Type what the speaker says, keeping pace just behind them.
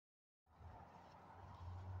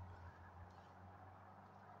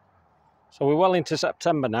So we're well into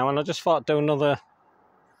September now, and I just thought I'd do another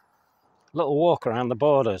little walk around the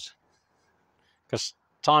borders, because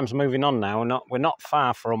time's moving on now. We're not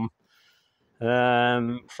far from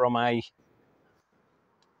a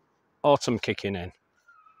autumn kicking in,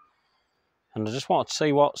 and I just wanted to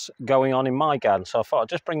see what's going on in my garden. So I thought I'd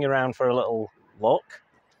just bring you around for a little look.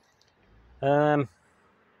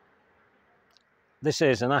 This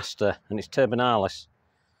is an aster, and it's turbonalis.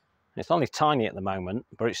 It's only tiny at the moment,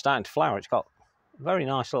 but it's starting to flower. It's got a very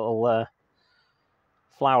nice little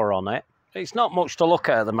flower on it. It's not much to look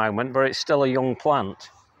at the moment, but it's still a young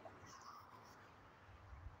plant.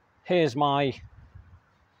 Here's my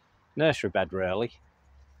nursery bed, really,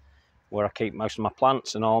 where I keep most of my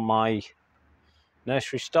plants and all my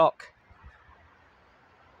nursery stock.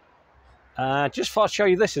 Just thought I'd show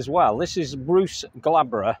you this as well. This is Rus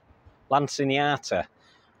glabra lanceolata,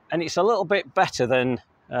 and it's a little bit better than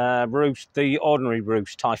the ordinary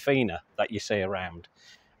Rus typhina that you see around.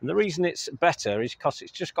 And the reason it's better is because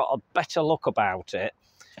it's just got a better look about it,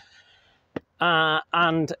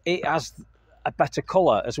 and it has a better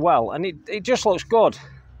colour as well, and it just looks good.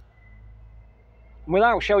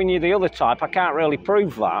 Without showing you the other type, I can't really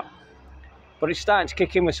prove that, but it's starting to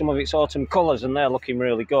kick in with some of its autumn colours, and they're looking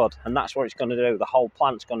really good, and that's what it's going to do. The whole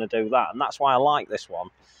plant's going to do that, and that's why I like this one,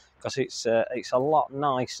 because it's a lot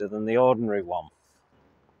nicer than the ordinary one.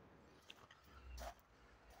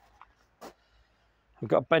 I've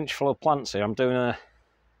got a bench full of plants here. I'm doing a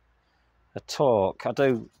talk. I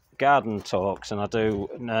do garden talks, and I do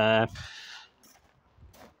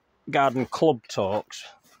garden club talks,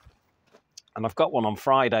 and I've got one on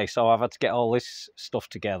Friday, so I've had to get all this stuff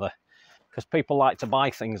together, because people like to buy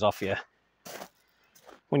things off you.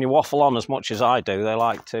 When you waffle on as much as I do, they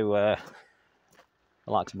like to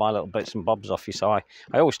buy little bits and bobs off you, so I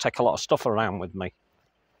always take a lot of stuff around with me.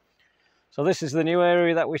 So this is the new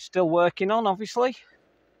area that we're still working on, obviously.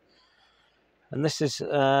 And this is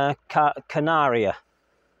Canaria,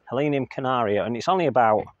 Helenium Canaria, and it's only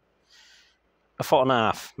about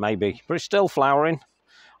 1.5 foot maybe, but it's still flowering.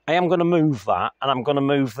 I am going to move that, and I'm going to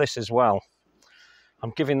move this as well.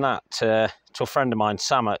 I'm giving that to a friend of mine,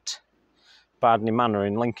 Sam at Bardney Manor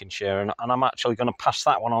in Lincolnshire, and I'm actually going to pass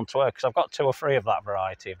that one on to her, because I've got 2 or 3 of that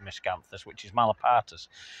variety of Miscanthus, which is Malapartus,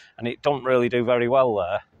 and it don't really do very well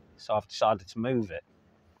there, so I've decided to move it.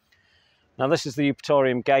 Now this is the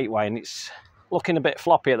Eupatorium Gateway, and it's looking a bit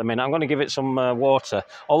floppy at the minute. I'm going to give it some water.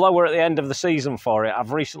 Although we're at the end of the season for it,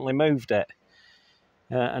 I've recently moved it,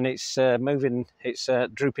 and it's moving, it's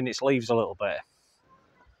drooping its leaves a little bit.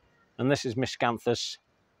 And this is Miscanthus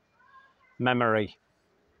Memory,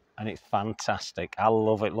 and it's fantastic. I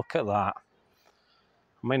love it. Look at that.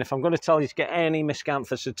 I mean, if I'm going to tell you to get any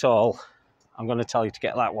Miscanthus at all, I'm going to tell you to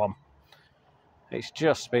get that one. It's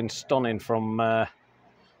just been stunning from the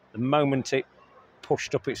moment it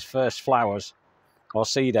pushed up its first flowers or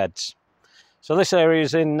seed heads. So this area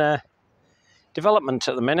is in development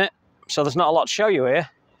at the minute, so there's not a lot to show you here.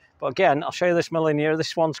 But again, I'll show you this Millennia.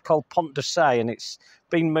 This one's called Pont de Say, and it's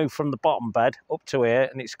been moved from the bottom bed up to here,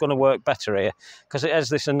 and it's going to work better here because it has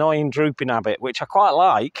this annoying drooping habit, which I quite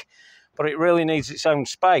like, but it really needs its own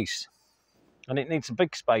space, and it needs a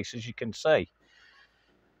big space, as you can see.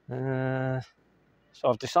 So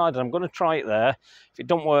I've decided I'm going to try it there. If it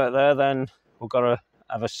don't work there, then we've got to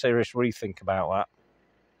have a serious rethink about that.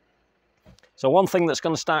 So one thing that's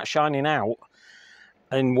going to start shining out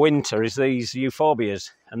in winter is these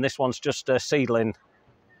euphorbias, and this one's just a seedling.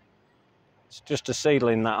 It's just a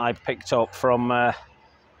seedling that I picked up from where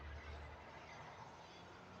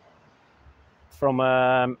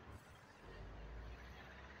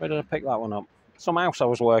did I pick that one up? Some house I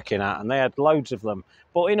was working at, and they had loads of them.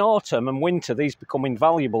 But in autumn and winter, these become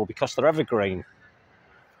invaluable because they're evergreen.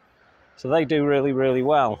 So they do really, really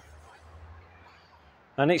well.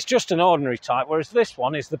 And it's just an ordinary type, whereas this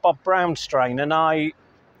one is the Bob Brown strain, and I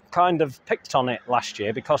kind of picked on it last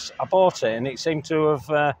year because I bought it and it seemed to have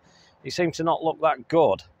not look that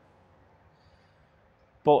good.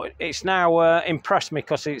 But it's now impressed me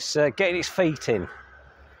because it's getting its feet in,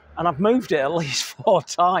 and I've moved it at least 4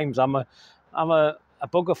 times. I'm a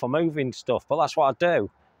bugger for moving stuff, but that's what I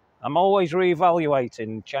do. I'm always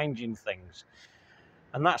reevaluating, changing things,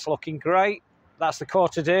 and that's looking great. That's the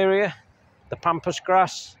Cortaderia, the pampas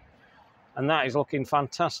grass, and that is looking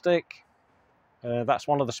fantastic. That's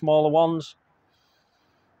one of the smaller ones.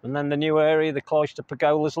 And then the new area, the Cloister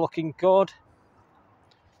Pergola, is looking good.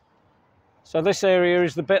 So this area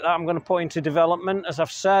is the bit that I'm going to put into development, as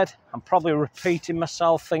I've said. I'm probably repeating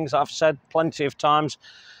myself, things that I've said plenty of times,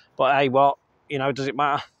 but hey, what, you know, does it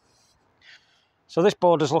matter? So this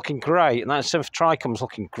border's looking great, and that Symph trichum's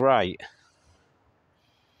looking great.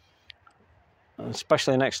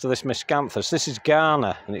 especially next to this miscanthus. This is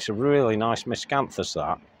Ghana, and it's a really nice miscanthus,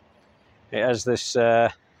 that. It has this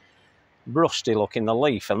rusty look in the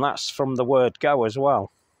leaf, and that's from the word go as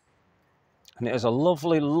well. And it has a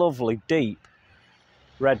lovely, lovely, deep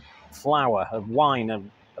red flower, a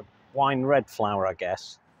wine red flower, I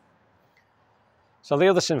guess. So the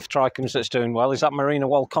other Symphotrichums that's doing well is that Marina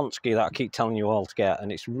Wolkonsky that I keep telling you all to get,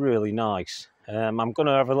 and it's really nice. I'm going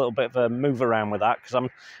to have a little bit of a move around with that, because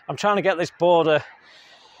I'm trying to get this border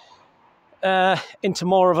into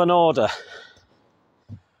more of an order.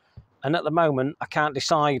 And at the moment, I can't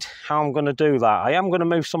decide how I'm going to do that. I am going to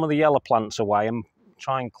move some of the yellow plants away and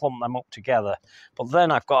try and clump them up together. But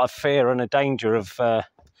then I've got a fear and a danger of the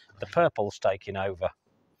purples taking over.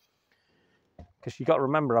 Because you've got to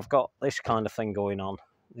remember, I've got this kind of thing going on.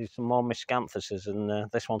 There's some more miscanthuses, and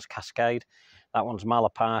this one's Cascade. That one's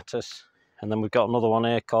Malapartus. And then we've got another one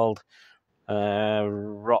here called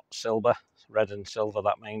Rot Silver. Red and silver,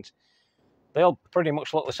 that means. They all pretty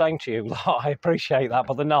much look the same to you. I appreciate that,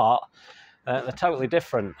 but they're not. They're totally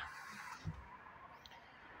different.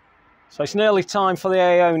 So it's nearly time for the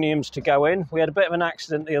Aeoniums to go in. We had a bit of an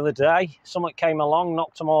accident the other day. Someone came along,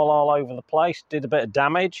 knocked them all over the place, did a bit of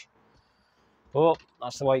damage. But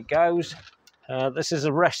that's the way it goes. This is a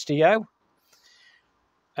Restio.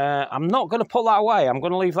 I'm not going to put that away. I'm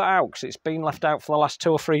going to leave that out because it's been left out for the last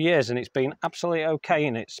 2 or 3 years and it's been absolutely okay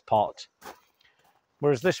in its pot.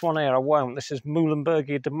 Whereas this one here, I won't. This is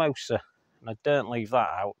Muhlenbergia domosa, and I don't leave that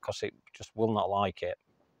out because it just will not like it.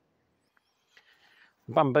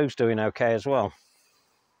 The bamboo's doing okay as well.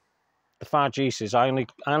 The Fargeses, I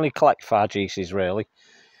only collect Fargeses really,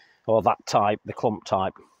 or that type, the clump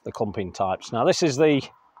type, the clumping types. Now this is the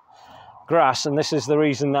grass, and this is the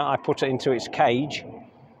reason that I put it into its cage.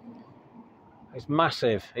 It's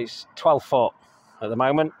massive. It's 12 foot at the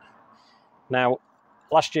moment. Now,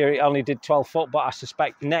 last year it only did 12 foot, but I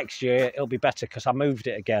suspect next year it'll be better because I moved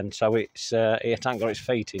it again, so it hasn't got its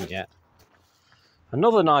feet in yet.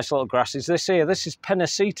 Another nice little grass is this here. This is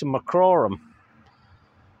Pennisetum macrorum.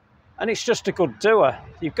 And it's just a good doer.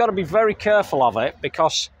 You've got to be very careful of it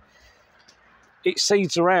because it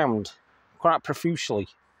seeds around quite profusely.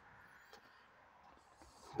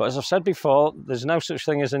 But as I've said before, there's no such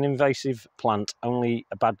thing as an invasive plant, only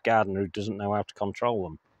a bad gardener who doesn't know how to control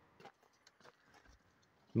them.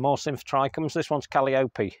 More Symphotrichums. This one's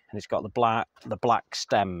Calliope, and it's got the black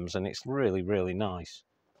stems, and it's really, really nice.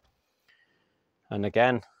 And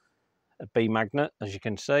again, a bee magnet, as you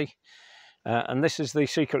can see. And this is the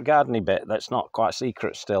secret gardening bit that's not quite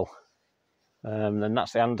secret still. And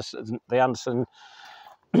that's the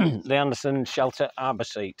Anderson Shelter Arbor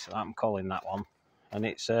Seat, I'm calling that one. And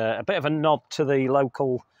it's a bit of a nod to the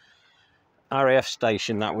local RAF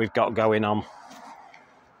station that we've got going on.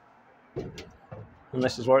 And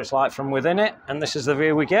this is what it's like from within it, and this is the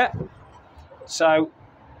view we get. So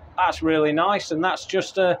that's really nice, and that's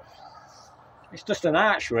just it's just an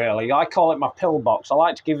arch really. I call it my pillbox. I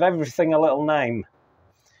like to give everything a little name.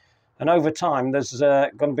 And over time there's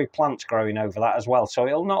going to be plants growing over that as well, so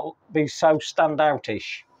it'll not be so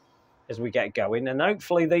standoutish as we get going. And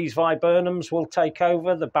hopefully these viburnums will take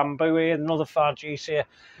over, the bamboo here, another Fargesia,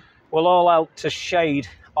 will all help to shade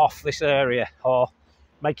off this area or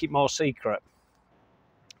make it more secret.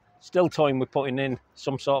 Still toying with putting in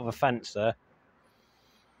some sort of a fence there,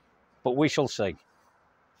 but we shall see.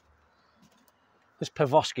 This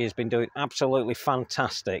Pavosky has been doing absolutely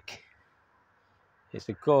fantastic. It's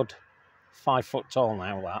a good 5 foot tall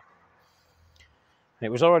now, that.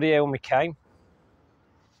 It was already here when we came,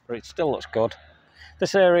 but it still looks good.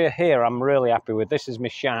 This area here I'm really happy with. This is my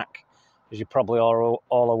shack, as you probably are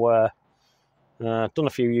all aware. Done a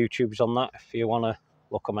few YouTubes on that if you want to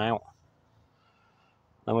look them out.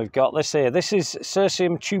 And we've got this here. This is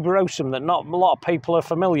Cirsium tuberosum that not a lot of people are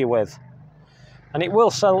familiar with. And it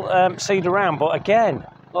will seed around, but again,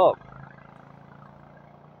 look.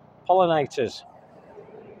 Pollinators.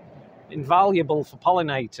 Invaluable for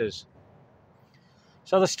pollinators.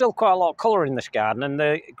 So there's still quite a lot of colour in this garden, and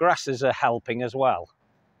the grasses are helping as well.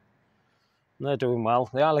 And they're doing well.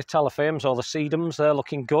 The Iletelophyums, or the sedums, they're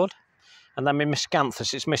looking good. And then my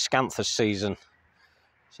miscanthus, it's miscanthus season.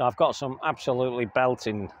 So I've got some absolutely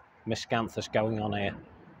belting miscanthus going on here.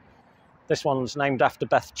 This one's named after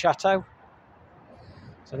Beth Chatto.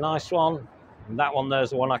 It's a nice one. And that one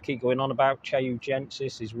there's the one I keep going on about.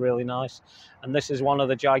 Cheugensis is really nice. And this is one of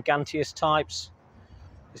the giganteous types.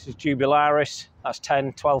 This is Jubilaris. That's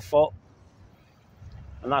 10, 12 foot.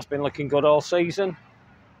 And that's been looking good all season. And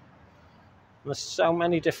there's so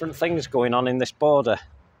many different things going on in this border.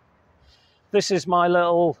 This is my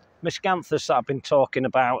little miscanthus that I've been talking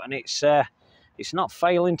about, and it's it's not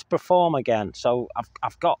failing to perform again. So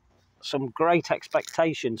I've got some great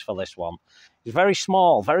expectations for this one. It's very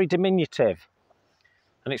small, very diminutive,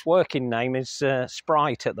 and its working name is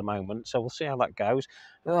Sprite at the moment, so we'll see how that goes.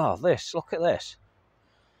 Oh, look at this.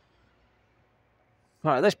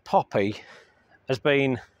 Right, this poppy has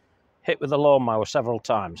been hit with the lawnmower several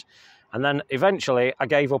times, and then eventually I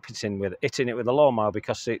gave up hitting it with the lawnmower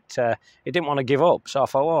because it didn't want to give up. So I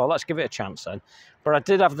thought, oh, let's give it a chance then. But I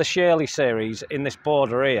did have the Shirley series in this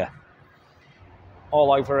border here,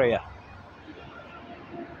 all over here,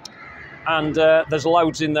 and there's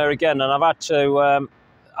loads in there again. And I've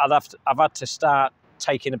had to start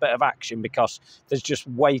taking a bit of action because there's just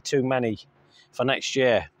way too many for next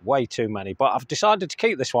year, way too many. But I've decided to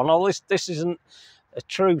keep this one. Although this isn't a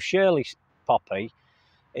true Shirley poppy,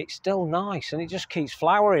 it's still nice and it just keeps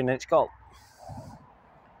flowering. It's got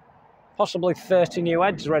possibly 30 new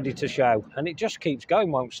heads ready to show, and it just keeps going,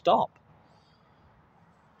 won't stop.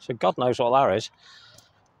 So God knows what that is.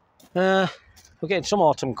 We're getting some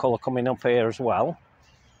autumn colour coming up here as well.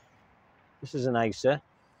 This is an Acer.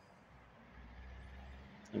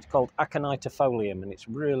 It's called Aconitifolium, and it's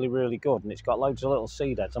really, really good, and it's got loads of little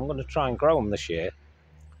seed heads. I'm going to try and grow them this year.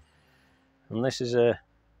 And this is a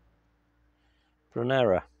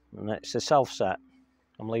Brunera, and it's a self-set.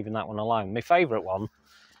 I'm leaving that one alone. My favourite one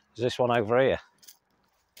is this one over here.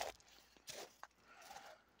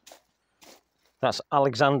 That's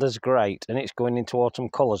Alexander's Great, and it's going into autumn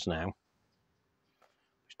colours now.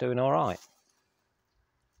 It's doing all right.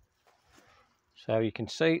 So you can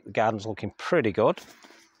see the garden's looking pretty good.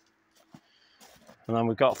 And then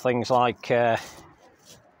we've got things like this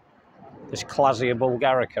Clasia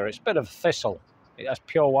bulgarica. It's a bit of a thistle. It has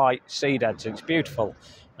pure white seed heads. It's beautiful,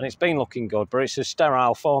 and it's been looking good, but it's a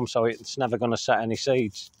sterile form, so it's never going to set any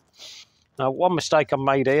seeds. Now, one mistake I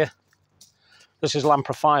made here. This is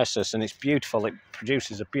Lamprophiasis, and it's beautiful. It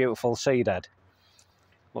produces a beautiful seed head.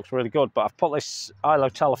 Looks really good, but I've put this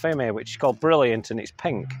Ilotelaphim here, which is called Brilliant, and it's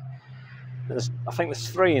pink. I think there's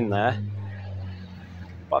 3 in there.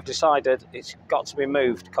 But I've decided it's got to be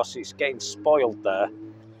moved because it's getting spoiled there.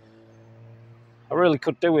 I really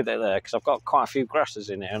could do with it there because I've got quite a few grasses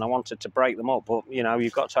in here and I wanted to break them up, but you know,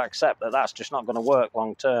 you've got to accept that that's just not going to work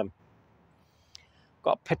long term.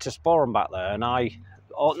 Got Pittosporum back there, and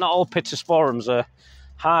not all Pittosporums are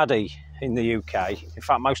hardy in the UK. In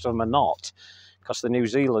fact, most of them are not because they're New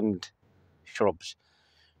Zealand shrubs.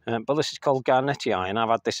 But this is called Garnettii, and I've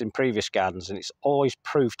had this in previous gardens, and it's always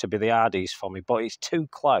proved to be the hardies for me, but it's too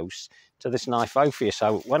close to this Knifophia.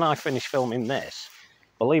 So when I finish filming this,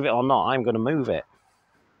 believe it or not, I'm going to move it.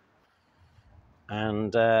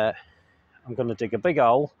 And I'm going to dig a big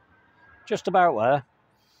hole just about there,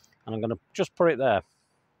 and I'm going to just put it there.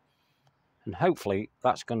 And hopefully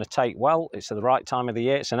that's going to take well. It's at the right time of the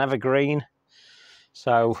year. It's an evergreen.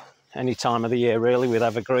 So any time of the year, really, with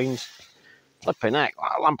evergreens. Flipping heck,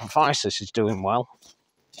 Lamprophiasis is doing well.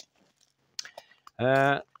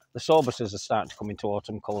 The Sorbuses are starting to come into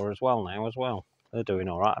autumn colour as well now, They're doing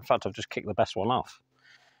all right. In fact, I've just kicked the best one off.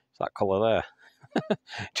 It's that colour there.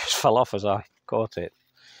 Just fell off as I caught it.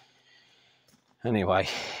 Anyway,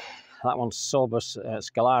 that one's Sorbus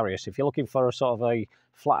scalarius. If you're looking for a sort of a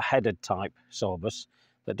flat-headed type Sorbus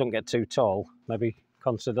that don't get too tall, maybe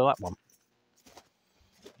consider that one.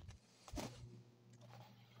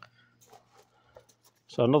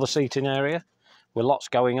 So another seating area with lots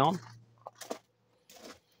going on.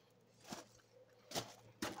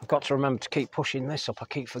 I've got to remember to keep pushing this up. I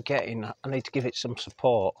keep forgetting. I need to give it some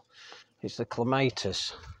support. It's the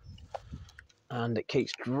clematis, and it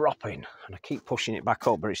keeps dropping, and I keep pushing it back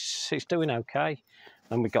up, but it's doing okay.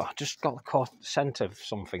 Then I just got the scent of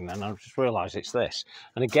something. Then I just realised it's this.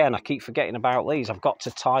 And again, I keep forgetting about these. I've got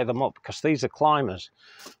to tie them up because these are climbers,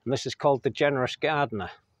 and this is called the Generous Gardener.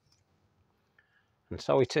 And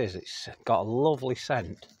so it is. It's got a lovely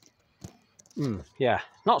scent. Yeah,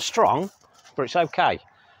 not strong, but it's okay.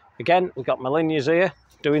 Again, we've got Malinias here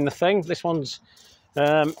doing the thing. This one's,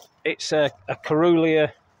 it's a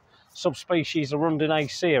Caerulea subspecies of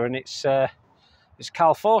Rundinacea, and it's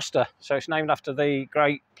Carl Forster. So it's named after the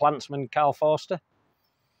great plantsman Carl Forster,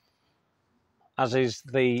 as is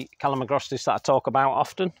the Calamagrostis that I talk about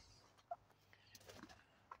often.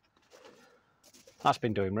 That's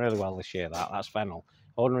been doing really well this year, that's fennel.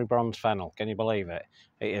 Ordinary bronze fennel, can you believe it?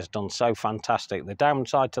 It has done so fantastic. The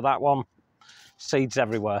downside to that one, seeds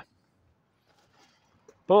everywhere.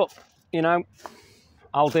 But, you know,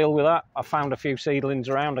 I'll deal with that. I found a few seedlings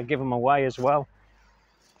around, I give them away as well.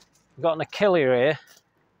 We've got an Achillea here.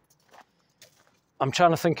 I'm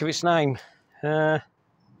trying to think of its name. I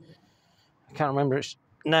can't remember its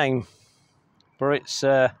name, but it's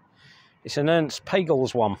It's an Ernst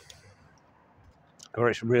Pagels one, where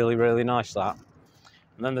it's really, really nice, that.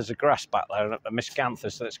 And then there's a grass back there, a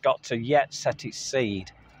miscanthus that's got to yet set its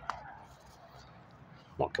seed.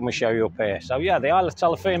 What can we show you up here? So yeah, the Isle of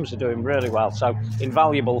Telefiums are doing really well. So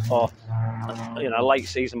invaluable for, you know, late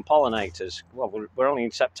season pollinators. Well, we're only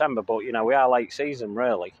in September, but you know, we are late season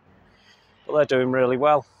really. But they're doing really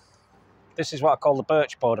well. This is what I call the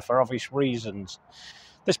birch border for obvious reasons.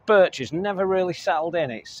 This birch has never really settled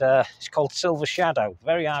in. It's called Silver Shadow.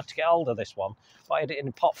 Very hard to get hold of this one. But I had it in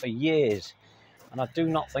a pot for years, and I do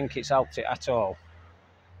not think it's helped it at all.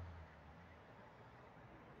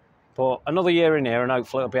 But another year in here, and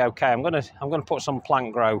hopefully it'll be okay. I'm gonna put some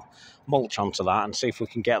plant grow mulch onto that and see if we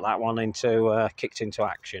can get that one into kicked into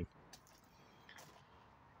action.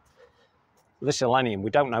 This Selenium,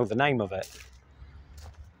 we don't know the name of it,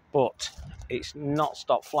 but it's not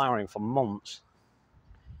stopped flowering for months.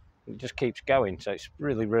 It just keeps going, so it's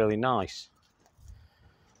really, really nice.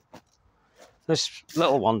 This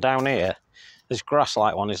little one down here, this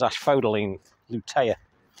grass-like one, is Asphodeline lutea.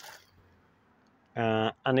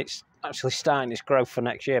 And it's actually starting its growth for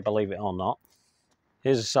next year, believe it or not.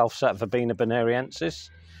 Here's a self-set Verbena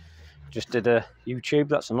bonariensis. Just did a YouTube,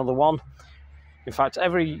 that's another one. In fact,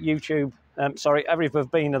 every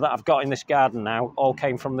verbena that I've got in this garden now all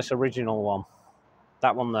came from this original one.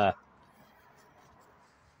 That one there.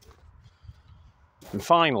 And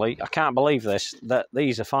finally, I can't believe this, that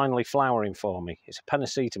these are finally flowering for me. It's a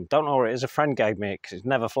Pennisetum. Don't know where it is. A friend gave me it because it's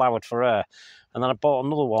never flowered for her. And then I bought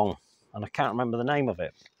another one, and I can't remember the name of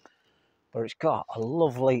it. But it's got a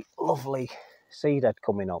lovely, lovely seed head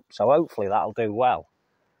coming up. So hopefully that'll do well.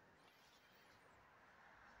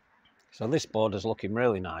 So this border's looking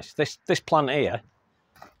really nice. This plant here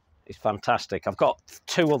is fantastic. I've got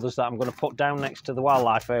two others that I'm going to put down next to the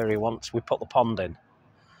wildlife area once we put the pond in.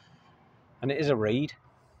 And it is a reed.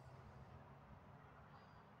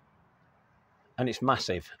 And it's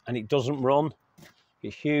massive. And it doesn't run.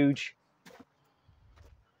 It's huge.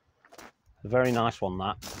 A very nice one,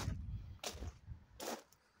 that.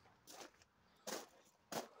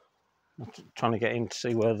 I'm trying to get in to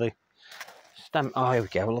see where the stem... Oh, here we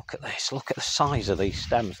go. Look at this. Look at the size of these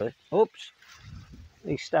stems. Oops.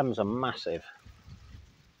 These stems are massive.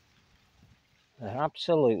 They're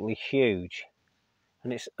absolutely huge.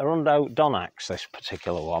 And it's Arundo Donax, this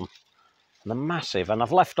particular one. And they're massive. And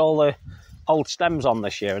I've left all the old stems on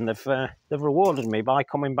this year, and they've rewarded me by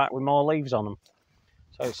coming back with more leaves on them.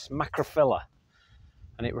 So it's Macrophylla,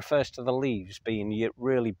 and it refers to the leaves being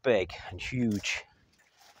really big and huge.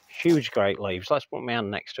 Huge, great leaves. Let's put my hand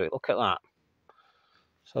next to it. Look at that.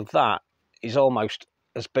 So that is almost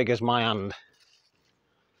as big as my hand.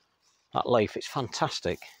 That leaf, it's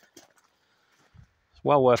fantastic. It's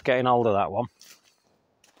well worth getting hold of that one.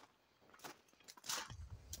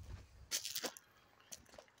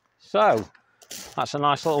 So, that's a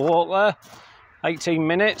nice little walk there. 18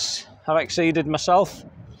 minutes. I've exceeded myself.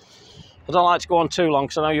 I don't like to go on too long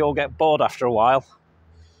because I know you'll get bored after a while.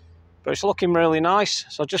 But it's looking really nice.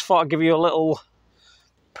 So I just thought I'd give you a little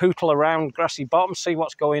pootle around Grassy Bottom, see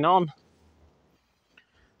what's going on.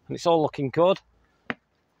 And it's all looking good.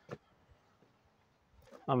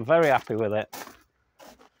 I'm very happy with it.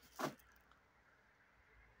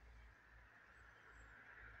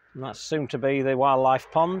 And that's soon to be the wildlife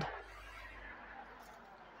pond.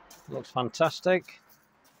 Looks fantastic.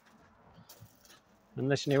 And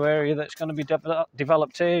this new area that's going to be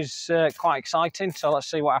developed here is quite exciting, so let's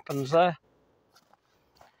see what happens there.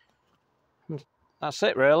 And that's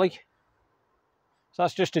it really. So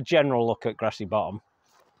that's just a general look at Grassy Bottom.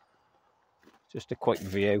 Just a quick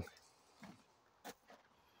view.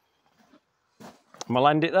 And we'll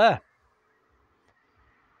end it there.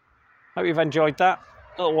 Hope you've enjoyed that.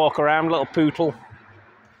 Little walk around, little pootle.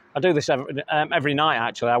 I do this every night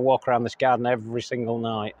actually. I walk around this garden every single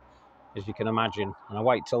night, as you can imagine. And I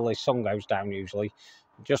wait till the sun goes down usually.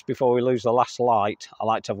 Just before we lose the last light, I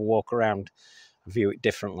like to have a walk around and view it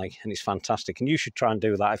differently. And it's fantastic. And you should try and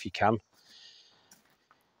do that if you can.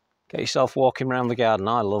 Get yourself walking around the garden.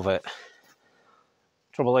 I love it.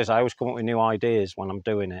 Trouble is, I always come up with new ideas when I'm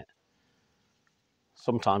doing it.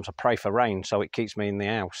 Sometimes I pray for rain so it keeps me in the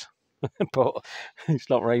house. But it's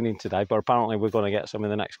not raining today, but apparently we're going to get some in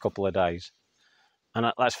the next couple of days.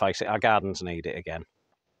 And let's face it, our gardens need it again.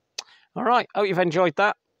 All right, hope you've enjoyed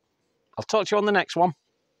that. I'll talk to you on the next one.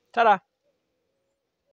 Ta-da!